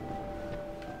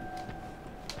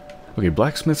 Okay,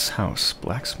 blacksmith's house.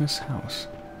 Blacksmith's house.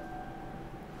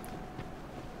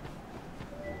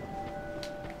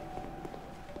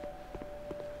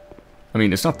 I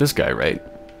mean, it's not this guy, right?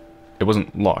 It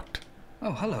wasn't locked.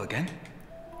 Oh, hello again.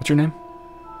 What's your name?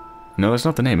 No, that's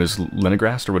not the name. It's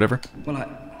Lenegrast or whatever. Well,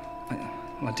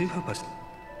 I do hope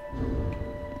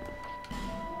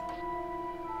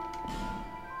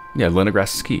Yeah,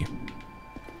 Lenegrast's key.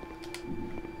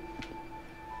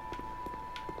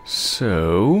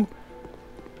 So...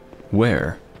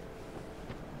 where?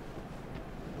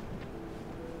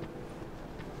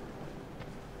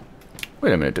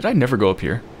 Wait a minute, did I never go up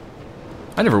here?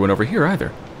 I never went over here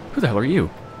either. Who the hell are you?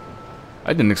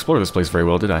 I didn't explore this place very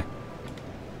well, did I?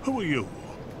 Who are you?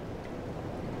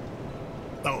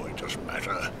 Oh, it doesn't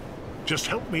matter. Just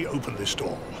help me open this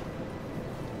door.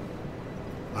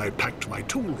 I packed my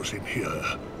tools in here,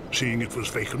 seeing it was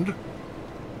vacant.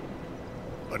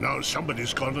 But now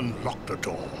somebody's gone and locked the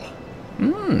door.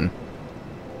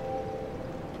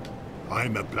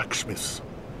 I'm a blacksmith.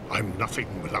 I'm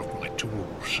nothing without my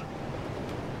tools.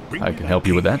 Bring I me can my help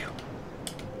you with key. that.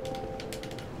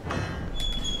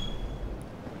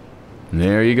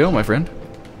 There you go, my friend.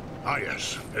 Ah,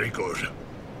 yes, very good.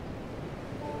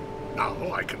 Now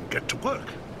I can get to work.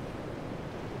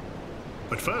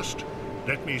 But first,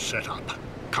 let me set up.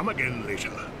 Come again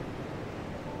later.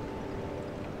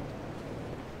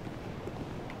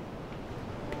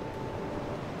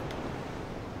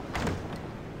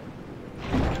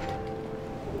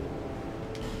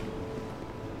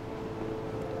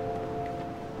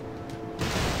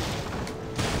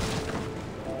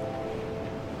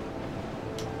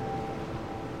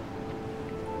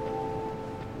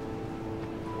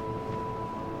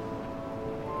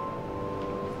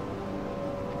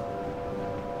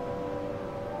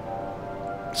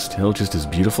 Still just as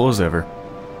beautiful as ever.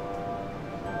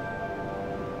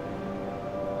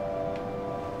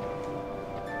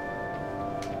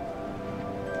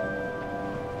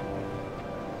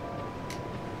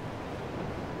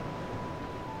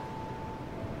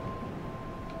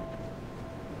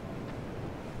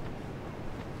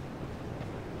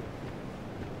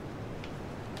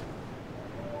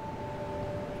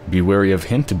 Be wary of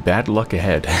hint, bad luck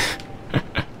ahead.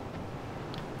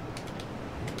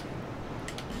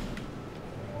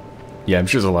 Yeah, I'm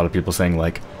sure there's a lot of people saying,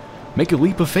 like, make a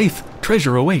leap of faith,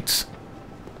 treasure awaits.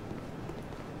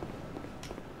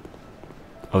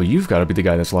 Oh, you've got to be the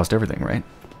guy that's lost everything, right?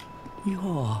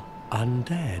 You're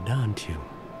undead, aren't you?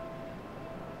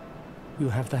 You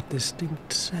have that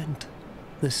distinct scent,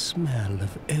 the smell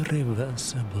of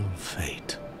irreversible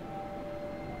fate.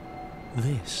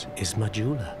 This is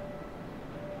Majula.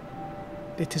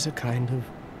 It is a kind of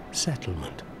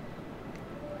settlement.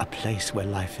 A place where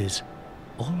life is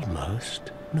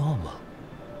almost normal.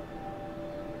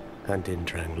 And in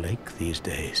Drang Lake these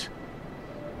days,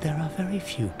 there are very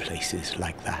few places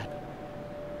like that.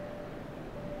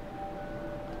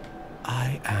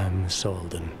 I am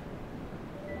Solden.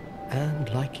 And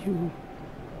like you,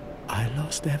 I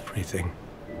lost everything.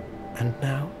 And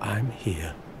now I'm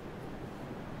here.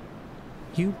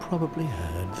 You probably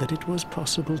heard that it was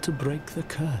possible to break the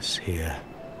curse here.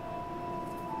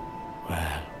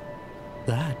 Well,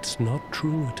 that's not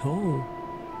true at all.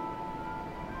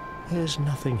 There's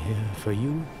nothing here for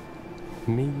you,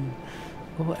 me,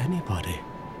 or anybody.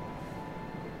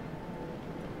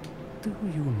 Do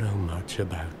you know much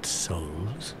about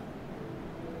souls?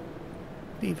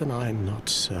 Even I'm not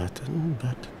certain,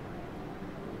 but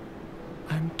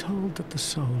I'm told that the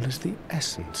soul is the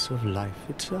essence of life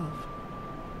itself.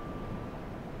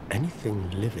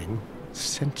 Anything living,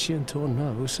 sentient or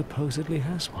no, supposedly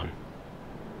has one.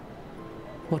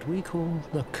 What we call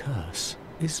the curse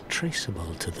is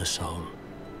traceable to the soul.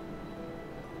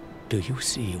 Do you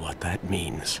see what that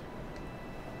means?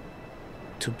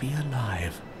 To be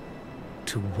alive,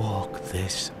 to walk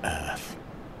this earth.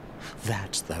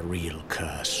 That's the real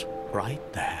curse,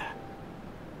 right there.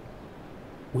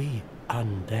 We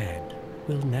undead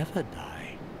will never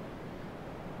die.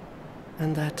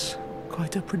 And that's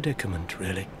quite a predicament,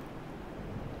 really.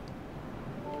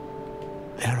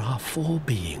 There are 4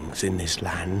 beings in this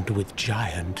land with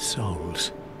giant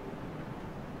souls.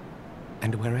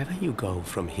 And wherever you go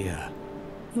from here,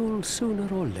 you'll sooner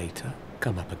or later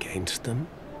come up against them.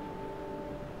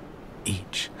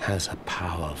 Each has a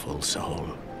powerful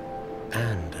soul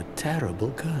and a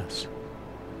terrible curse.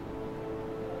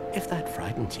 If that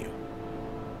frightens you,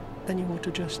 then you ought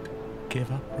to just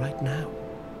give up right now,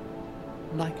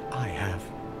 like I have.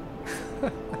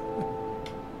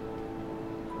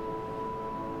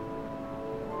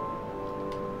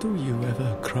 Do you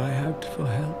ever cry out for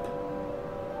help?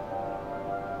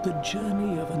 The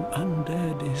journey of an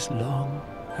undead is long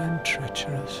and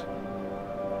treacherous.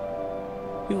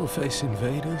 You'll face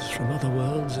invaders from other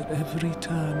worlds at every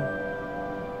turn.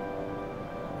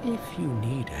 If you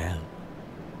need help,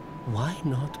 why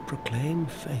not proclaim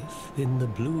faith in the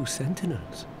Blue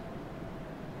Sentinels?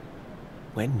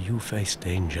 When you face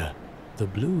danger, the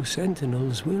Blue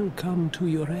Sentinels will come to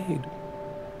your aid.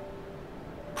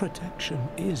 Protection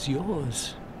is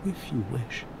yours, if you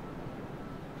wish.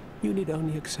 You need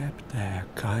only accept their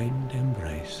kind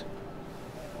embrace.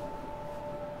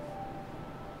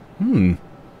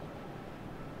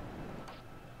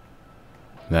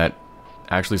 That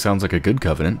actually sounds like a good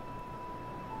covenant.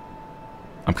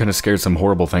 I'm kind of scared some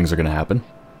horrible things are going to happen.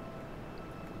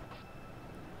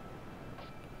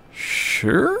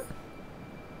 Sure?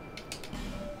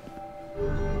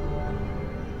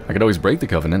 I could always break the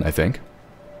covenant, I think.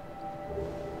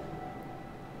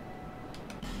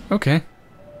 Okay.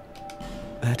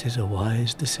 That is a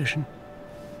wise decision.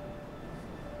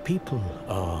 People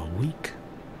are weak,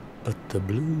 but the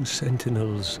Blue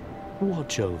Sentinels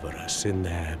watch over us in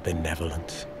their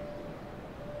benevolence.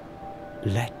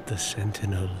 Let the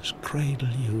Sentinels cradle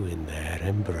you in their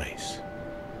embrace.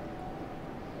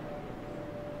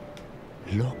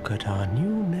 Look at our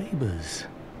new neighbors.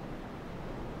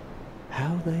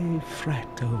 How they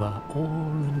fret over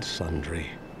all and sundry.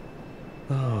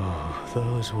 Oh,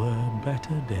 those were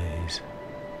better days.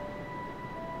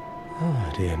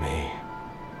 Oh, dear me.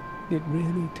 It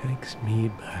really takes me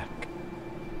back.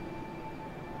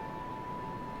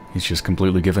 He's just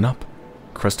completely given up.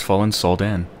 Crestfallen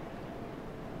Soldan.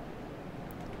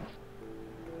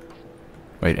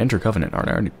 Wait, enter covenant.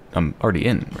 I'm already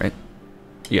in, right?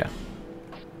 Yeah.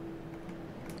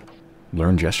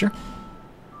 Learn gesture?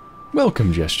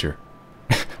 Welcome gesture.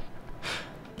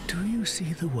 Do you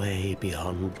see the way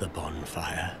beyond the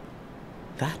bonfire?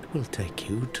 That will take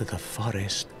you to the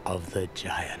forest of the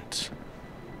giants.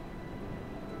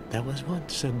 There was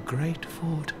once a great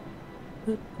fort,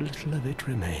 but little of it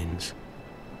remains.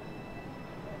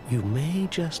 You may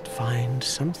just find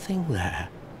something there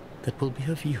that will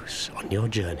be of use on your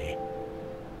journey.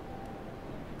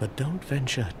 But don't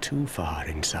venture too far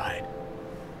inside,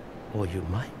 or you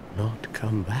might not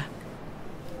come back.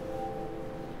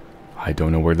 I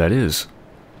don't know where that is.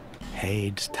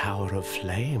 Hade's Tower of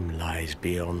Flame lies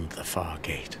beyond the far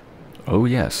gate. Oh,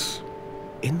 yes.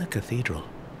 In the cathedral,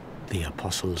 the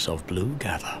Apostles of Blue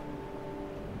gather.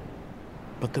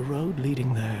 But the road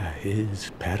leading there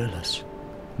is perilous.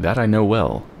 That I know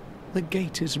well. The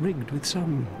gate is rigged with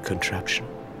some contraption.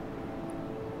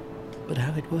 But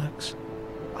how it works,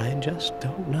 I just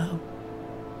don't know.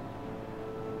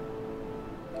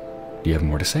 Do you have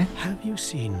more to say? Have you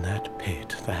seen that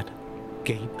pit, that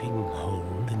gaping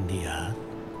hole in the earth?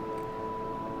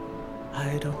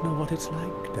 I don't know what it's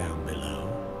like down below,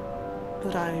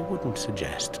 but I wouldn't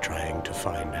suggest trying to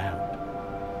find out.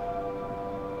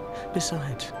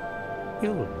 Besides,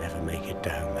 you'll never make it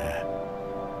down there.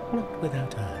 Not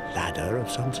without a ladder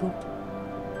of some sort.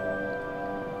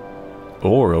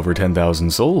 Or over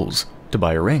 10,000 souls to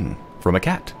buy a ring from a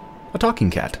cat. A talking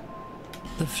cat.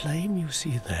 The flame you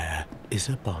see there is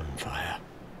a bonfire.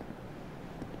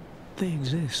 They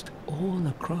exist all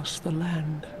across the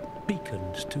land,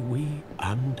 beacons to we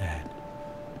undead.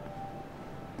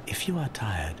 If you are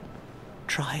tired,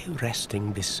 try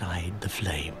resting beside the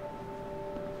flame.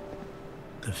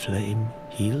 The flame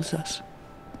heals us.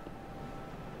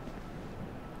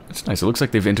 It's nice. It looks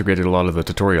like they've integrated a lot of the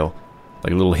tutorial,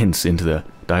 like little hints into the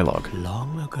dialogue.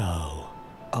 Long ago,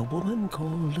 a woman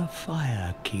called a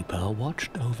firekeeper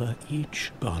watched over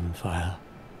each bonfire.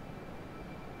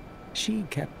 She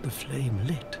kept the flame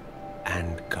lit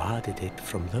and guarded it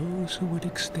from those who would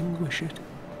extinguish it.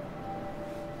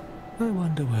 I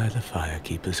wonder where the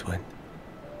firekeepers went.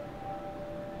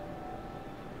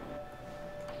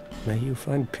 May you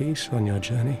find peace on your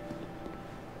journey.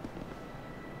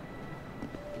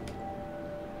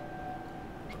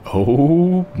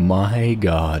 Oh my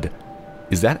god.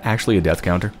 Is that actually a death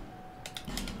counter?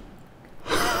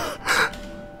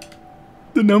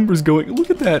 The number's going... Look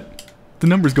at that! The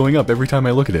number's going up every time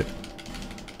I look at it.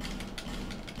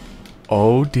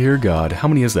 Oh dear God, how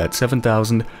many is that?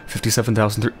 7,000,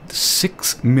 57,000,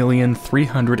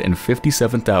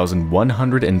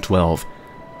 6,357,112.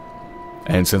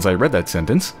 And since I read that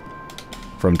sentence,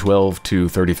 from 12 to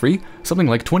 33, something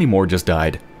like 20 more just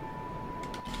died.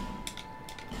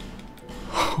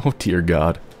 Oh dear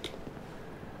God.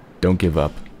 Don't give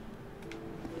up.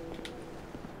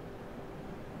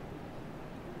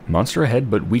 Monster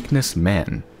ahead, but weakness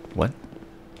man. What?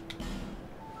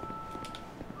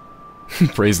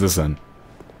 Praise the sun.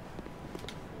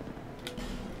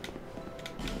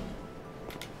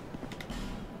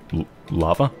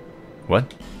 Lava?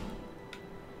 What?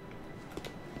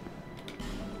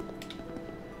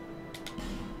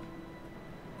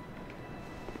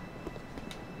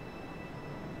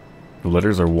 The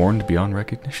letters are warned beyond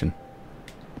recognition.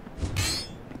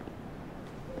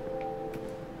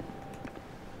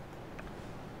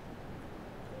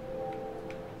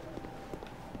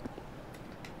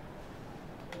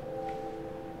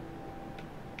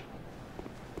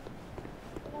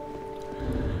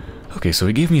 Okay, so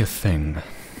he gave me a thing.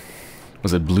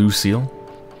 Was it blue seal?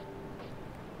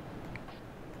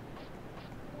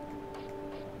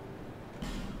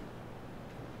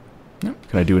 No.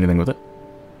 Can I do anything with it?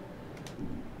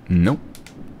 Nope.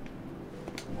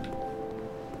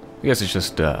 I guess it's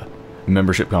just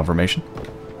membership confirmation.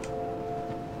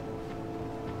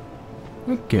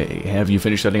 Okay, have you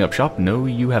finished setting up shop? No,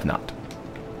 you have not.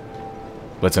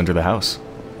 Let's enter the house.